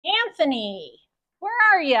Anthony, where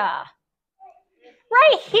are ya?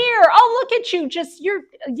 Right here. Oh, look at you. Just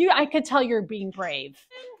I could tell you're being brave.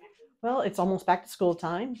 Well, it's almost back to school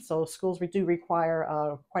time, so schools do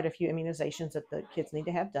require quite a few immunizations that the kids need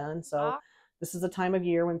to have done. So this is a time of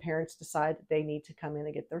year when parents decide that they need to come in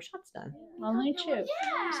and get their shots done. Only two.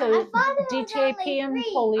 Yeah, So I thought it was DTaP only and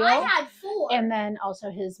three. polio. I had 4. And then also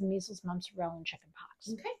his measles, mumps, rubella, and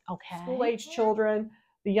chickenpox. Okay. Okay. School-age children,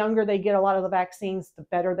 the younger they get a lot of the vaccines, the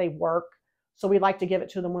better they work. So we like to give it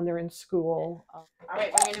to them when they're in school. All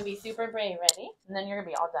right, we're going to be super brave, ready? And then you're going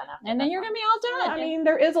to be all done after. And then you're going to be all done. I mean,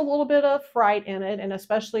 there is a little bit of fright in it, and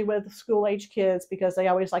especially with school-age kids because they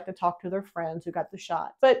always like to talk to their friends who got the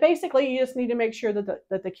shot. But basically, you just need to make sure that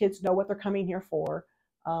the kids know what they're coming here for.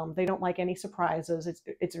 They don't like any surprises.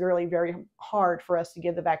 It's really very hard for us to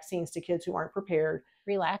give the vaccines to kids who aren't prepared.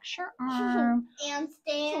 Relax your arm. And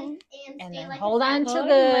stand. And then like hold on to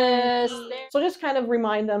this. So just kind of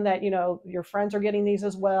remind them that, your friends are getting these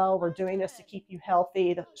as well. We're doing this to keep you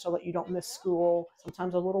healthy so that you don't miss school.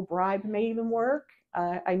 Sometimes a little bribe may even work.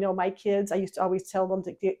 I know my kids, I used to always tell them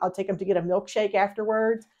I'll take them to get a milkshake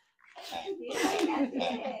afterwards.